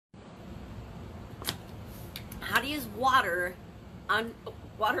you use water on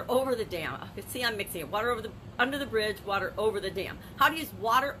water over the dam? See, I'm mixing it. Water over the under the bridge, water over the dam. How do you use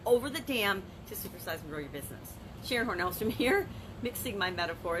water over the dam to supersize and grow your business? Sharon Hornellstrom here, mixing my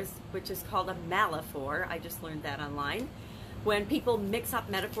metaphors, which is called a malaphor. I just learned that online. When people mix up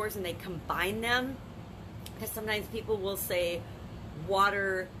metaphors and they combine them, because sometimes people will say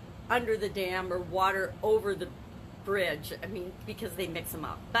water under the dam or water over the bridge. I mean, because they mix them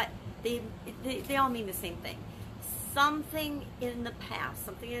up. But they all mean the same thing. Something in the past,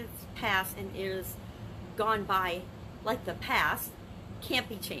 something in its past and is gone by like the past can't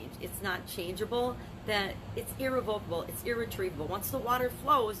be changed. It's not changeable. That it's irrevocable. It's irretrievable. Once the water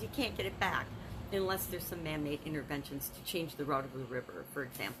flows, you can't get it back unless there's some man-made interventions to change the route of the river, for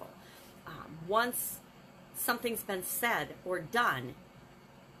example. Once something's been said or done,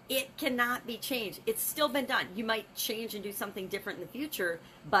 it cannot be changed. It's still been done. You might change and do something different in the future,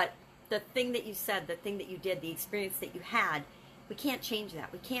 but the thing that you said, the thing that you did, the experience that you had, we can't change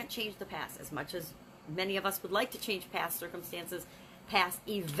that. We can't change the past. As much as many of us would like to change past circumstances, past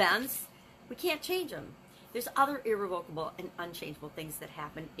events, we can't change them. There's other irrevocable and unchangeable things that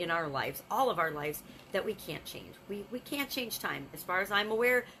happen in our lives, all of our lives, that we can't change. We can't change time. As far as I'm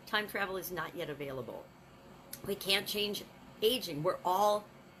aware, time travel is not yet available. We can't change aging.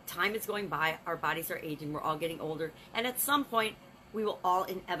 Time is going by, our bodies are aging, we're all getting older, and at some point, we will all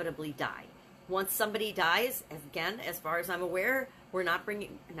inevitably die. Once somebody dies, again, as far as I'm aware, we're not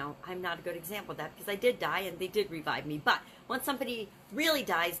bringing, no, I'm not a good example of that because I did die and they did revive me, but once somebody really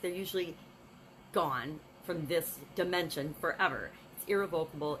dies, they're usually gone from this dimension forever. It's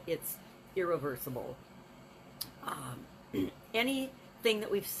irrevocable, it's irreversible. Anything that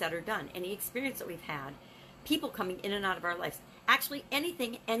we've said or done, any experience that we've had, people coming in and out of our lives, actually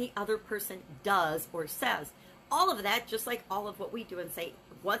anything any other person does or says, all of that, just like all of what we do and say,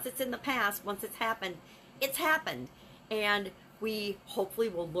 once it's in the past, once it's happened, and we hopefully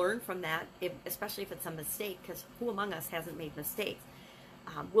will learn from that, especially if it's a mistake, because who among us hasn't made mistakes?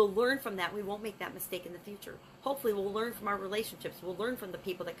 We'll learn from that. We won't make that mistake in the future. Hopefully we'll learn from our relationships. We'll learn from the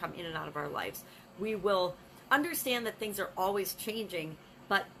people that come in and out of our lives. We will understand that things are always changing,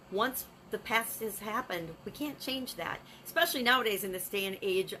 but once the past has happened, we can't change that. Especially nowadays in this day and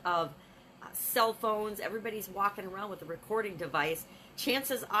age of cell phones, everybody's walking around with a recording device.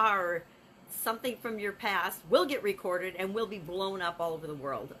 Chances are something from your past will get recorded and will be blown up all over the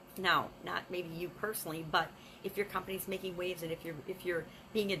world. Now, not maybe you personally, but if your company's making waves and if you're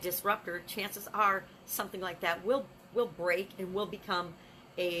being a disruptor, chances are something like that will break and will become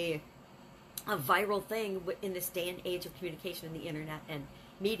a viral thing in this day and age of communication in the internet and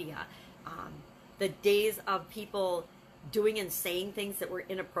media. The days of people doing and saying things that were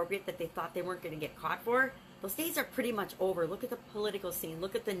inappropriate that they thought they weren't going to get caught for, those days are pretty much over. Look at the political scene.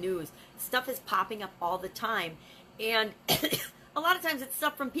 Look at the news. Stuff is popping up all the time. And a lot of times it's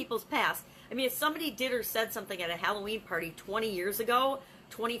stuff from people's past. I mean, if somebody did or said something at a Halloween party 20 years ago,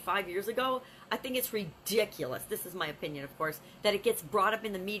 25 years ago, I think it's ridiculous. This is my opinion, of course, that it gets brought up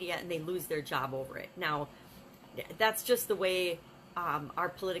in the media and they lose their job over it. Now, that's just the way our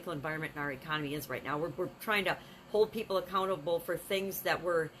political environment and our economy is right now. We're trying to hold people accountable for things that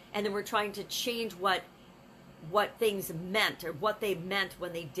and then we're trying to change what things meant or what they meant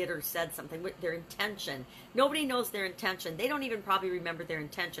when they did or said something, their intention. Nobody knows their intention. They don't even probably remember their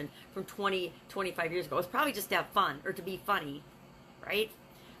intention from 20, 25 years ago. It's probably just to have fun or to be funny, right?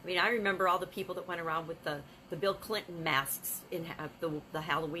 I mean, I remember all the people that went around with the Bill Clinton masks in the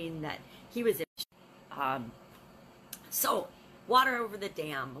Halloween that he was in. So, water over the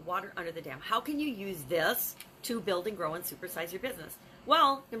dam, water under the dam. How can you use this to build and grow and supersize your business?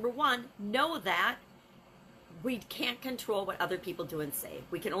 Well, number one, know that we can't control what other people do and say.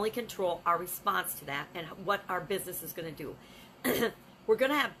 We can only control our response to that and what our business is going to do. We're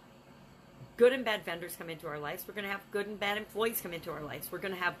going to have good and bad vendors come into our lives. We're going to have good and bad employees come into our lives. We're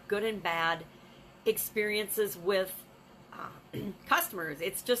going to have good and bad experiences with customers.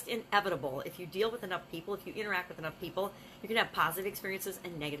 It's just inevitable. If you deal with enough people, if you interact with enough people, you're going to have positive experiences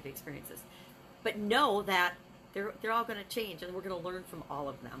and negative experiences. But know that they're all going to change and we're going to learn from all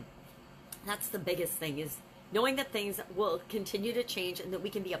of them. That's the biggest thing, is knowing that things will continue to change and that we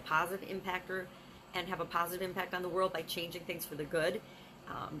can be a positive impactor and have a positive impact on the world by changing things for the good.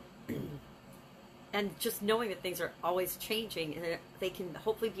 And just knowing that things are always changing and that they can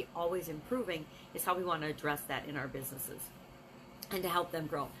hopefully be always improving is how we want to address that in our businesses and to help them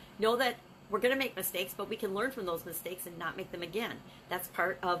grow. Know that we're going to make mistakes, but we can learn from those mistakes and not make them again. That's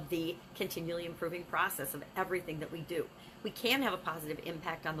part of the continually improving process of everything that we do. We can have a positive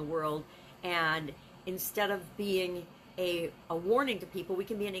impact on the world, and instead of being a warning to people. We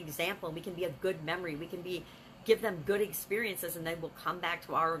can be an example. We can be a good memory. We can give them good experiences, and they will come back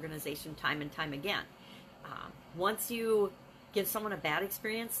to our organization time and time again. Once you give someone a bad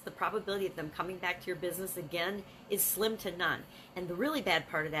experience, the probability of them coming back to your business again is slim to none. And the really bad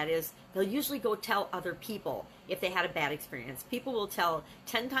part of that is they'll usually go tell other people if they had a bad experience. People will tell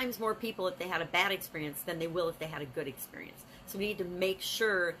 10 times more people if they had a bad experience than they will if they had a good experience. So we need to make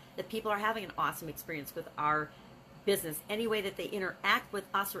sure that people are having an awesome experience with our business. Any way that they interact with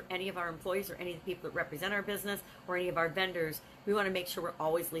us or any of our employees or any of the people that represent our business or any of our vendors, we want to make sure we're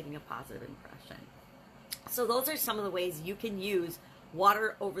always leaving a positive impression. So those are some of the ways you can use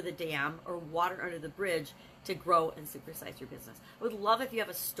water over the dam or water under the bridge to grow and supersize your business. I would love if you have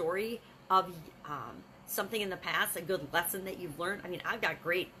a story of something in the past, a good lesson that you've learned. I mean, I've got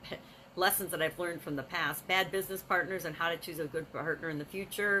great lessons that I've learned from the past. Bad business partners and how to choose a good partner in the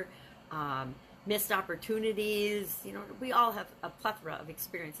future. Missed opportunities. You know, we all have a plethora of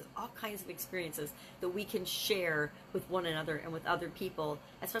experiences, all kinds of experiences that we can share with one another and with other people,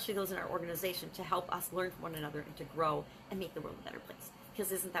 especially those in our organization, to help us learn from one another and to grow and make the world a better place.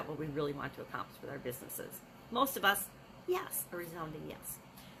 Because isn't that what we really want to accomplish with our businesses? Most of us, yes, a resounding yes.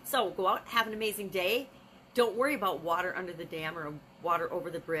 So go out, have an amazing day. Don't worry about water under the dam or water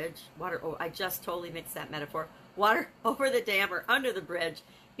over the bridge. I just totally mixed that metaphor. Water over the dam or under the bridge,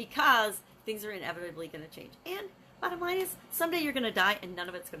 because things are inevitably going to change. And bottom line is, someday you're going to die and none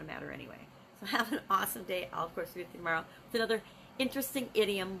of it's going to matter anyway. So have an awesome day. I'll, of course, be with you tomorrow with another interesting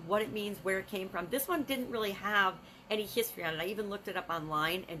idiom, what it means, where it came from. This one didn't really have any history on it. I even looked it up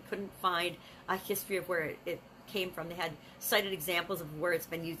online and couldn't find a history of where it came from. They had cited examples of where it's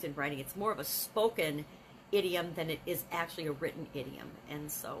been used in writing. It's more of a spoken idiom than it is actually a written idiom.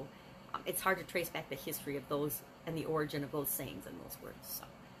 And so it's hard to trace back the history of those and the origin of those sayings and those words. So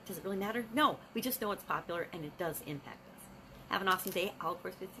does it really matter? No. We just know it's popular and it does impact us. Have an awesome day. I'll, of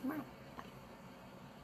course, be with you tomorrow.